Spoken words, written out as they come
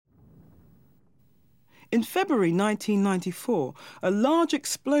In February 1994, a large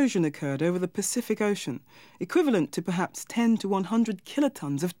explosion occurred over the Pacific Ocean, equivalent to perhaps 10 to 100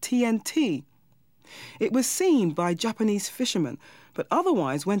 kilotons of TNT. It was seen by Japanese fishermen, but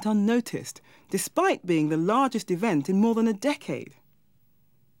otherwise went unnoticed, despite being the largest event in more than a decade.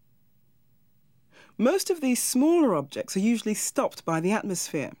 Most of these smaller objects are usually stopped by the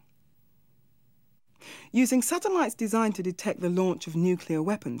atmosphere. Using satellites designed to detect the launch of nuclear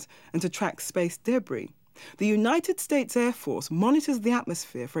weapons and to track space debris, the United States Air Force monitors the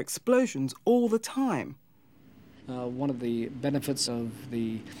atmosphere for explosions all the time. One of the benefits of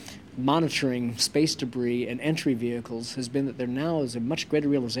the monitoring space debris and entry vehicles has been that there now is a much greater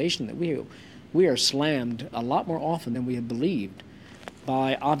realization that we are slammed a lot more often than we had believed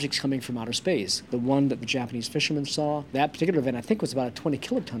by objects coming from outer space. The one that the Japanese fishermen saw, that particular event I think was about a 20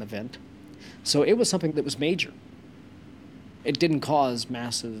 kiloton event, so it was something that was major. It didn't cause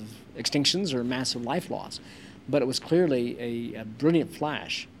massive extinctions or massive life loss, but it was clearly a brilliant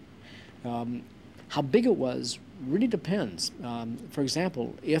flash. How big it was really depends. For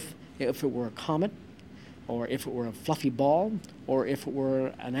example, if it were a comet, or if it were a fluffy ball, or if it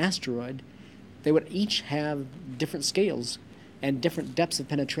were an asteroid, they would each have different scales and different depths of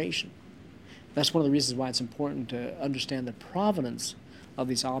penetration. That's one of the reasons why it's important to understand the provenance of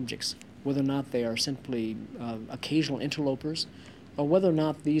these objects, whether or not they are simply occasional interlopers, or whether or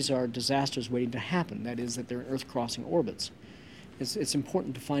not these are disasters waiting to happen, that is, that they're in Earth-crossing orbits. It's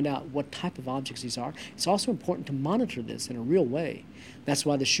important to find out what type of objects these are. It's also important to monitor this in a real way. That's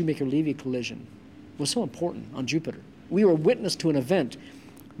why the Shoemaker-Levy collision was so important on Jupiter. We were witness to an event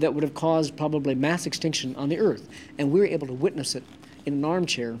that would have caused probably mass extinction on the Earth, and we were able to witness it in an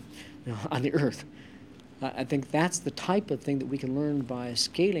armchair on the Earth. I think that's the type of thing that we can learn by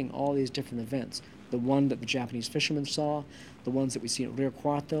scaling all these different events. The one that the Japanese fishermen saw, the ones that we see at Rio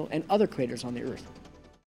Cuarto, and other craters on the Earth.